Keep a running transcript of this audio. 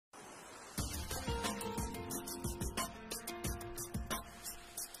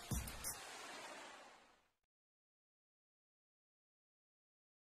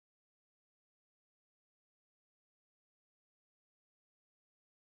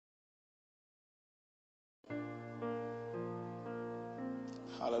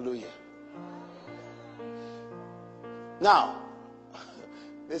Hallelujah. Now,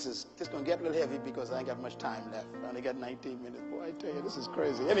 this is just going to get a little heavy because I ain't got much time left. I only got 19 minutes. Boy, I tell you, this is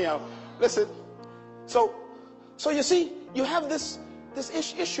crazy. Anyhow, listen. So you see, you have this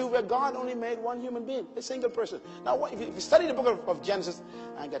issue where God only made one human being, a single person. Now, if you study the book of Genesis,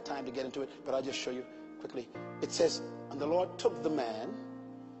 I ain't got time to get into it, but I'll just show you quickly. It says, and the Lord took the man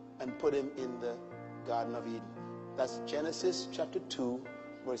and put him in the Garden of Eden. That's Genesis chapter 2,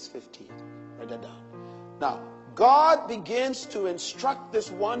 verse 15. Write that down. Now, God begins to instruct this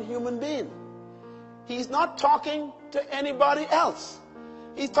one human being. He's not talking to anybody else.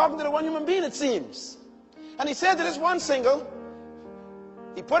 He's talking to the one human being, it seems. And he said to this one single,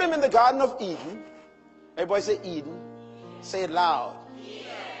 he put him in the Garden of Eden. Everybody say Eden. Say it loud. Eden.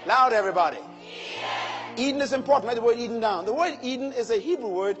 Loud, everybody. Eden. Eden is important. Write the word Eden down. The word Eden is a Hebrew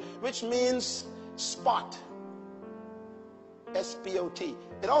word which means spot. S-P-O-T.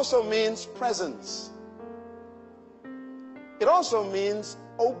 It also means presence. It also means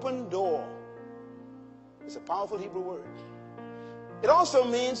open door. It's a powerful Hebrew word. It also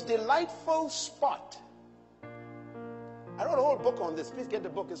means delightful spot. I wrote a whole book on this. Please get the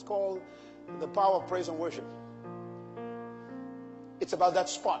book. It's called The Power of Praise and Worship. It's about that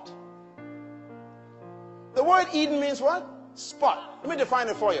spot. The word Eden means what? Spot. Let me define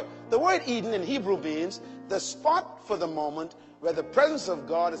it for you. The word Eden in Hebrew means the spot for the moment where the presence of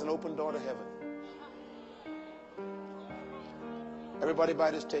God is an open door to heaven. Everybody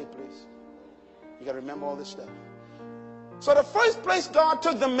buy this tape, please. You got to remember all this stuff. So the first place God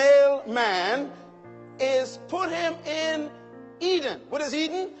took the male man is put him in Eden. What is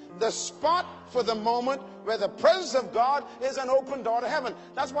Eden? The spot for the moment where the presence of God is an open door to heaven.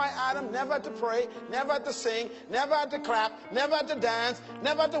 That's why Adam never had to pray, never had to sing, never had to clap, never had to dance,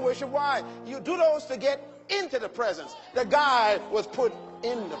 never had to worship. Why? You do those to get into the presence. The guy was put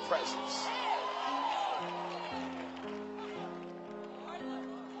in the presence.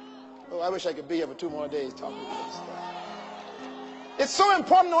 Oh, I wish I could be here for 2 more days talking about this stuff. It's so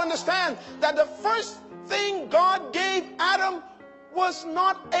important to understand that the first thing God gave Adam was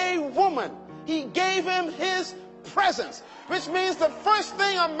not a woman. He gave him his presence, which means the first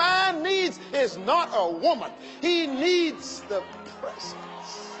thing a man needs is not a woman. He needs the presence.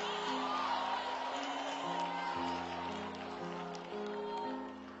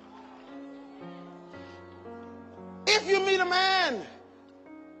 If you meet a man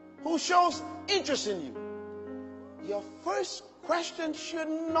who shows interest in you, your first question should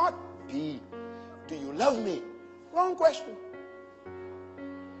not be, do you love me? Wrong question.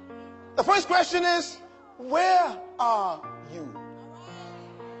 The first question is, where are you?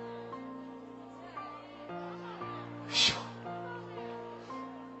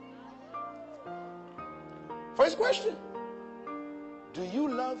 First question, do you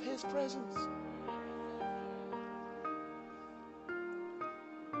love his presence?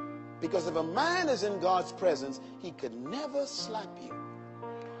 Because if a man is in God's presence, he could never slap you.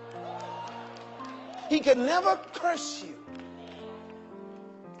 He could never curse you.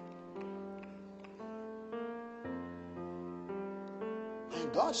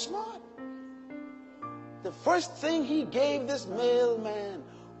 And God's smart. The first thing he gave this male man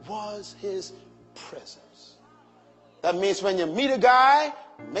was his presence. That means when you meet a guy,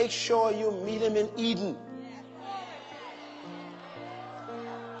 make sure you meet him in Eden.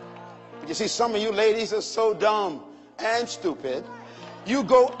 You see, some of you ladies are so dumb and stupid. You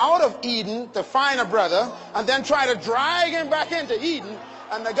go out of Eden to find a brother and then try to drag him back into Eden,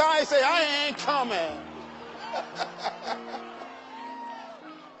 and the guy say, I ain't coming.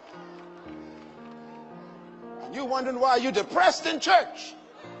 And you wondering why you're depressed in church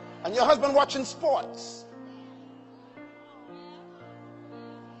and your husband watching sports.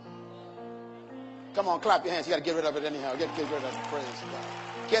 Come on, clap your hands. You got to get rid of it anyhow. Get rid of it. Praise God.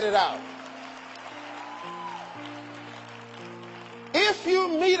 Get it out. If you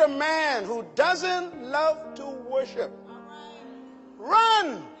meet a man who doesn't love to worship,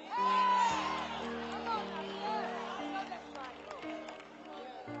 run.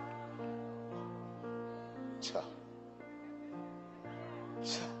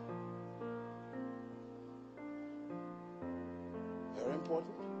 Very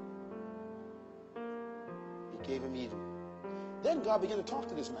important. He gave him Eden. Then God began to talk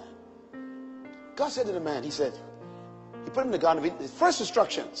to this man. God said to the man, he said, he put him in the Garden of Eden. His first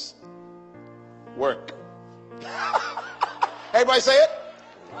instructions, work. Everybody say it.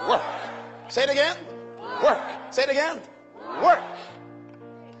 Work. Say it again. Work. Say it again. Work.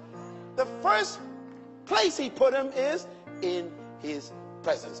 The first place he put him is in his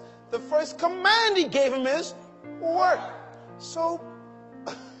presence. The first command he gave him is work. So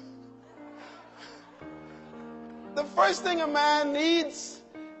the first thing a man needs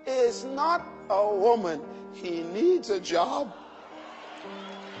is not a woman. He needs a job.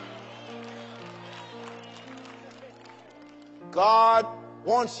 God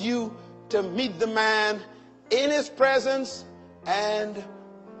wants you to meet the man in his presence and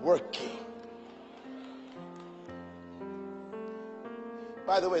working.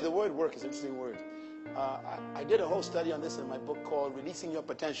 By the way, the word work is an interesting word. I did a whole study on this in my book called Releasing Your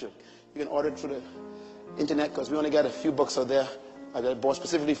Potential. You can order it through the internet because we only got a few books out there. I got bought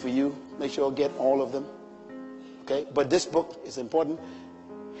specifically for you. Make sure you get all of them. Okay? But this book is important.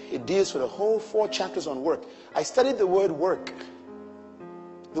 It deals with a whole 4 chapters on work. I studied the word work.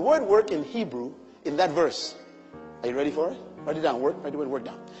 The word work in Hebrew, in that verse. Are you ready for it? Write it down. Write the word work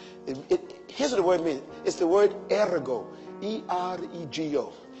down. Here's what the word means. It's the word ergo.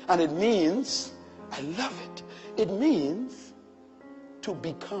 E-R-E-G-O. And it means, I love it. It means to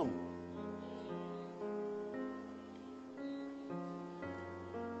become.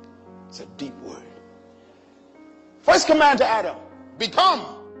 It's a deep word. First command to Adam, become.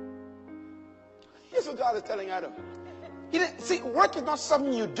 Here's what God is telling Adam. See, work is not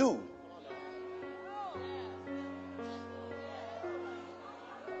something you do.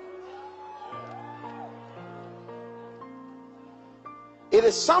 It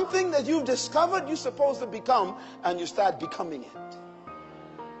is something that you've discovered you're supposed to become, and you start becoming it.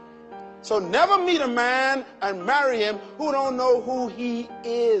 So never meet a man and marry him who don't know who he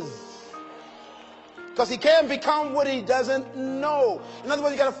is. Because he can't become what he doesn't know. In other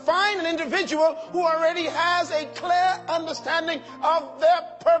words, you got to find an individual who already has a clear understanding of their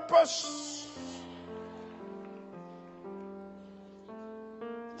purpose.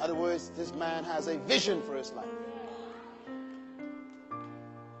 In other words, this man has a vision for his life.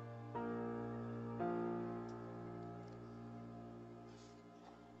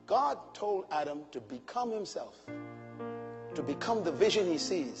 God told Adam to become himself, to become the vision he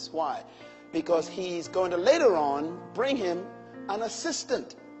sees. Why? Because he's going to later on bring him an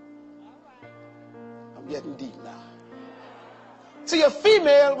assistant. I'm getting deep now. See, a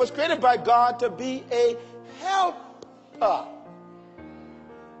female was created by God to be a helper.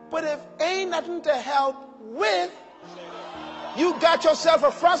 But if ain't nothing to help with, you got yourself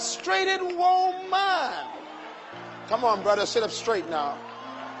a frustrated woman. Come on, brother, sit up straight now.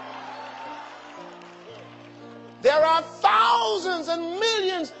 There are thousands and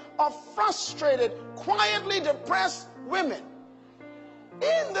millions of frustrated, quietly depressed women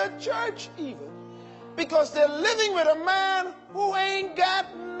in the church even, because they're living with a man who ain't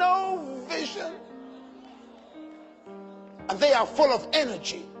got no vision. And they are full of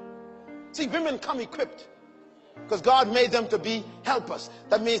energy. See, women come equipped because God made them to be helpers.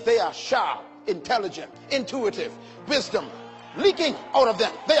 That means they are sharp, intelligent, intuitive, wisdom leaking out of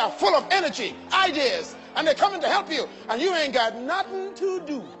them. They are full of energy, ideas, and they're coming to help you, and you ain't got nothing to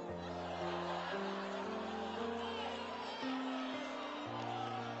do.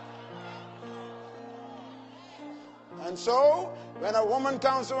 And so, when a woman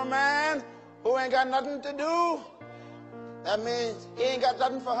comes to a man who ain't got nothing to do, that means he ain't got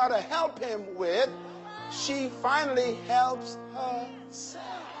nothing for her to help him with. She finally helps herself.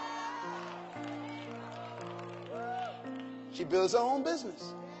 She builds her own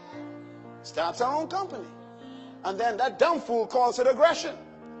business, starts her own company, and then that dumb fool calls it aggression.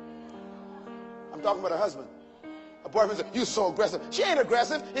 I'm talking about a husband. A boyfriend says, "You so aggressive." She ain't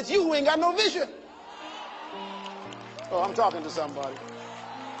aggressive. It's you who ain't got no vision. Oh, I'm talking to somebody.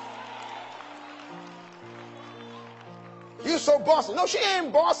 You so bossy. No, she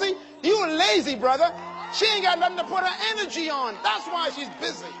ain't bossy. You lazy, brother. She ain't got nothing to put her energy on. That's why she's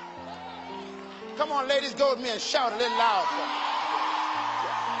busy. Come on, ladies, go with me and shout a little loud for me.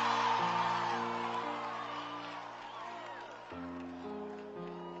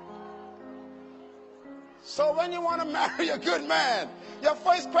 So when you want to marry a good man, your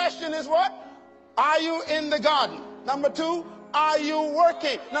first question is what? Are you in the garden? Number 2, are you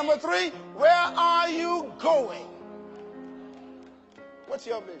working? Number 3, where are you going? What's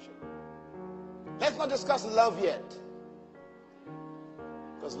your vision? Let's not discuss love yet,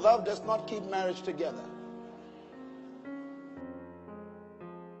 because love does not keep marriage together.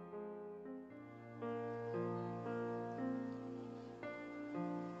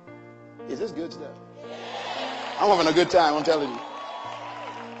 Is this good stuff? I'm having a good time, I'm telling you.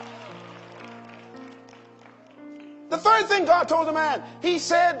 The third thing God told the man, he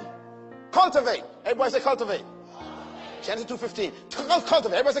said, cultivate. Everybody say cultivate. Genesis 2:15.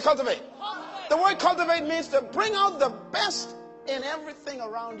 Cultivate. Everybody say cultivate. The word cultivate means to bring out the best in everything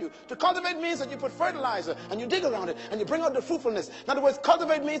around you. To cultivate means that you put fertilizer and you dig around it and you bring out the fruitfulness. In other words,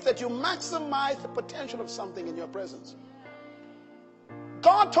 cultivate means that you maximize the potential of something in your presence.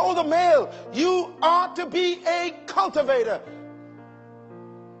 God told the male, you are to be a cultivator.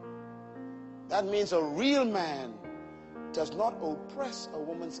 That means a real man does not oppress a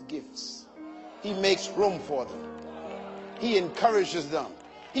woman's gifts. He makes room for them. He encourages them.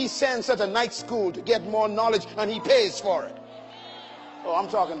 He sends her to night school to get more knowledge, and he pays for it. Oh, I'm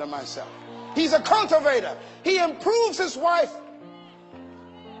talking to myself. He's a cultivator. He improves his wife.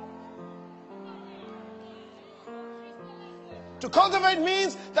 To cultivate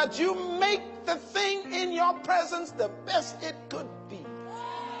means that you make the thing in your presence the best it could be.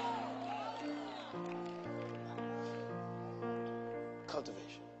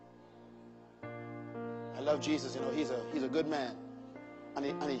 Cultivation. I love Jesus. You know, he's a good man, and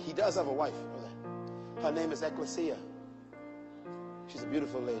he does have a wife. Her name is Ecclesia. She's a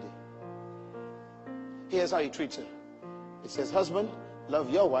beautiful lady. Here's how he treats her. It says, husband,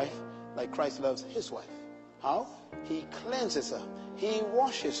 love your wife like Christ loves his wife. How? He cleanses her. He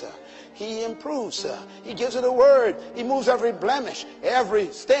washes her. He improves her. He gives her the word. He moves every blemish,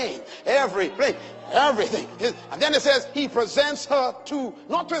 every stain, everything. And then it says he presents her to,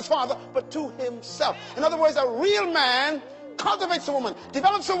 not to his father, but to himself. In other words, a real man cultivates a woman,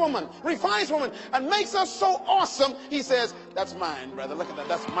 develops a woman, refines a woman, and makes her so awesome, he says, that's mine, brother. Look at that.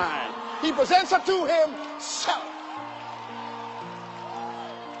 That's mine. He presents her to himself.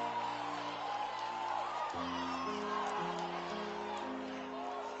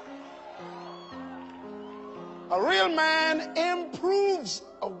 A real man improves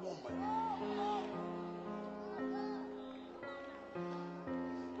a woman.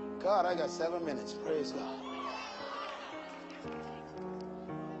 God, I got 7 minutes. Praise God.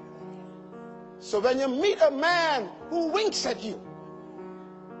 So when you meet a man who winks at you,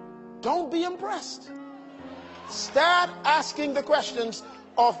 don't be impressed. Start asking the questions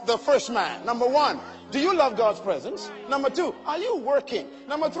of the first man. Number one, do you love God's presence? Number two, are you working?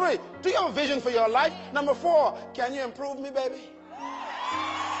 Number three, do you have a vision for your life? Number four, can you improve me, baby?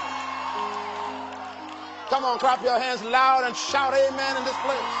 Come on, clap your hands loud and shout amen in this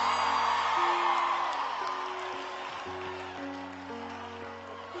place.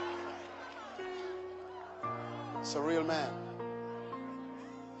 It's a real man.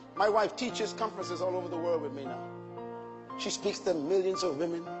 My wife teaches conferences all over the world with me now. She speaks to millions of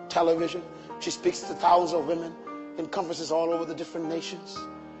women, television. She speaks to thousands of women in conferences all over the different nations.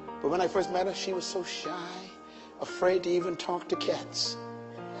 But when I first met her, she was so shy, afraid to even talk to cats.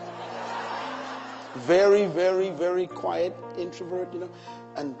 Very, very, very quiet, introvert, you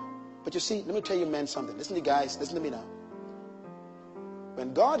know. But you see, let me tell you men something. Listen to me, guys, listen to me now.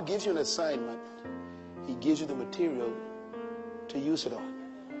 When God gives you an assignment, he gives you the material to use it on.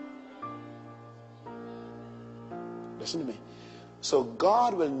 Listen to me. So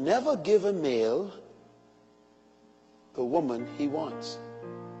God will never give a male the woman he wants.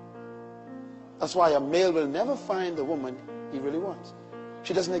 That's why a male will never find the woman he really wants.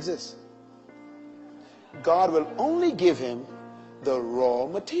 She doesn't exist. God will only give him the raw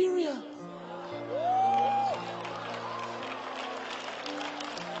material.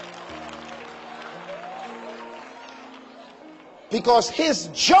 Because his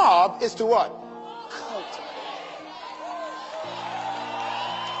job is to what? Cultivate.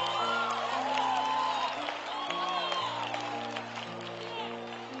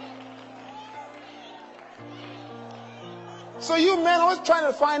 So you men always trying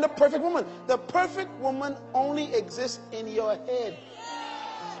to find the perfect woman. The perfect woman only exists in your head.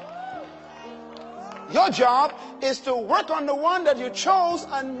 Your job is to work on the one that you chose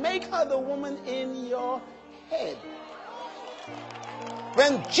and make her the woman in your head.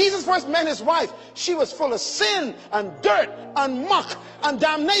 When Jesus first met his wife, she was full of sin and dirt and muck and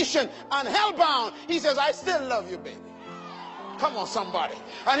damnation and hellbound. He says, I still love you, baby. Come on, somebody.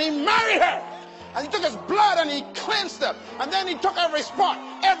 And he married her. And he took his blood and he cleansed her. And then he took every spot,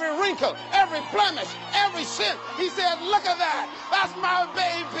 every wrinkle, every blemish, every sin. He said, look at that. That's my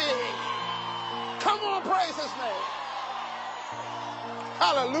baby. Come on, praise his name.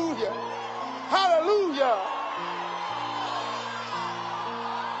 Hallelujah. Hallelujah.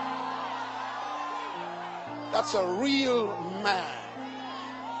 That's a real man.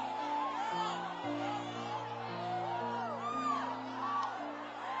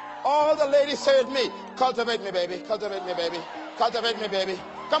 All the ladies say with me, cultivate me, baby. Cultivate me, baby. Cultivate me, baby.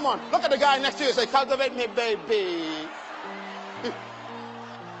 Come on, look at the guy next to you and say, cultivate me, baby.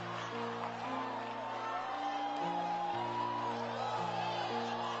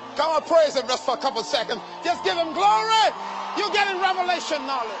 Come on, praise him just for a couple seconds. Just give him glory. You're getting revelation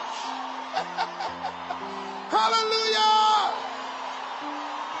knowledge. Hallelujah.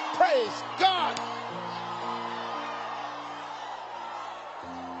 Praise God.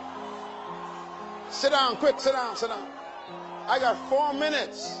 Sit down, quick, sit down, sit down. I got 4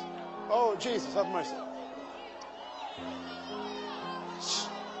 minutes. Oh, Jesus, have mercy. Shh.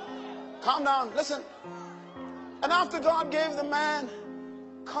 Calm down, listen. And after God gave the man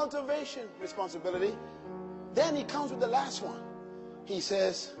cultivation responsibility, then he comes with the last one. He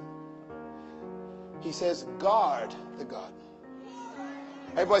says, guard the garden.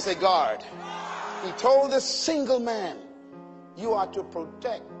 Everybody say guard. He told this single man, you are to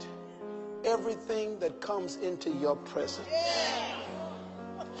protect everything that comes into your presence.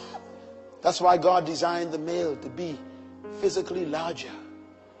 That's why God designed the male to be physically larger.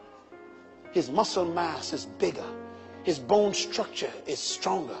 His muscle mass is bigger. His bone structure is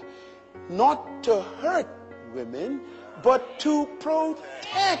stronger. Not to hurt women, but to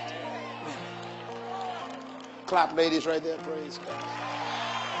protect women. Clap, ladies, right there. Praise God.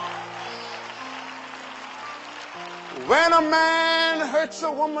 When a man hurts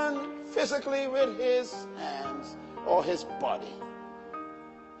a woman physically with his hands or his body,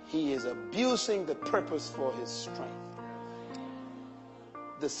 he is abusing the purpose for his strength.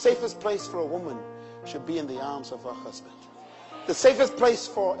 The safest place for a woman should be in the arms of her husband. The safest place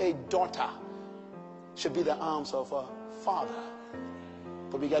for a daughter should be the arms of her father.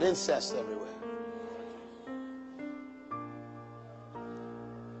 But we got incest everywhere.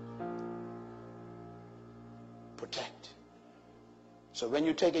 Protect. So when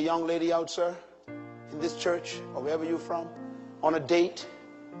you take a young lady out, sir, in this church or wherever you're from, on a date,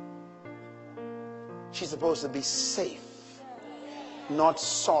 she's supposed to be safe, not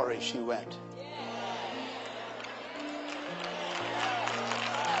sorry she went.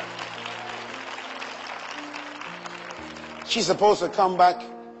 She's supposed to come back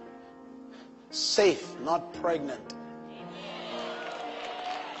safe, not pregnant.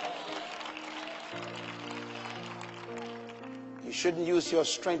 You shouldn't use your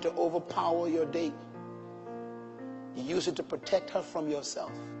strength to overpower your date. You use it to protect her from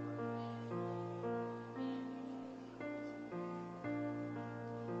yourself.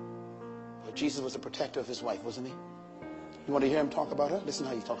 But Jesus was the protector of his wife, wasn't he? You want to hear him talk about her? Listen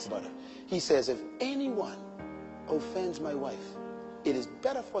how he talks about her. He says, if anyone offends my wife, it is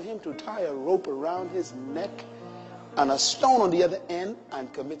better for him to tie a rope around his neck and a stone on the other end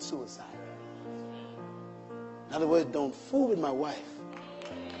and commit suicide. In other words, don't fool with my wife.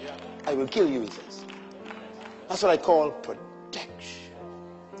 I will kill you, he says. That's what I call protection.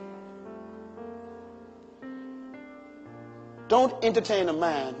 Don't entertain a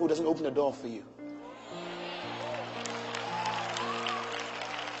man who doesn't open the door for you.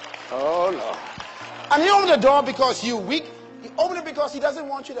 Oh, Lord. And he opened the door because you're weak. He opened it because he doesn't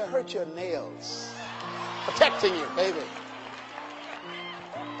want you to hurt your nails. Protecting you, baby.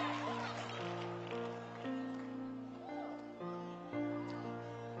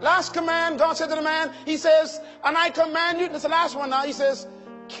 Last command, God said to the man, he says, and I command you, this is the last one now, he says,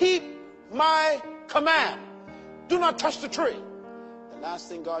 keep my command. Do not touch the tree. The last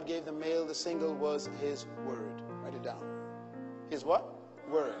thing God gave the male, the single, was his word. Write it down. His what?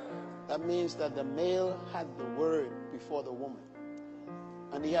 Word. That means that the male had the word before the woman.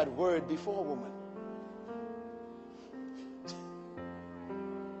 And he had word before woman.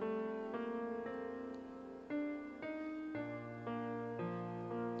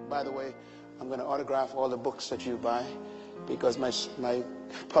 By the way, I'm going to autograph all the books that you buy because my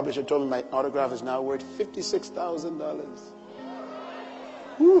publisher told me my autograph is now worth $56,000.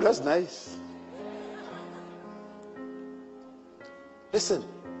 Ooh, that's nice. Listen,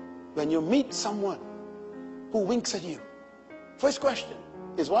 when you meet someone who winks at you, first question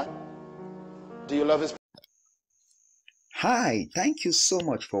is what? Do you love his? Hi, thank you so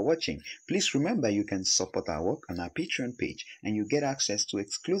much for watching. Please remember you can support our work on our Patreon page and you get access to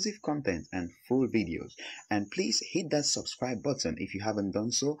exclusive content and full videos. And please hit that subscribe button if you haven't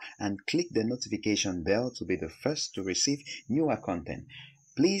done so and click the notification bell to be the first to receive newer content.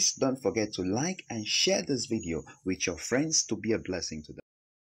 Please don't forget to like and share this video with your friends to be a blessing to them.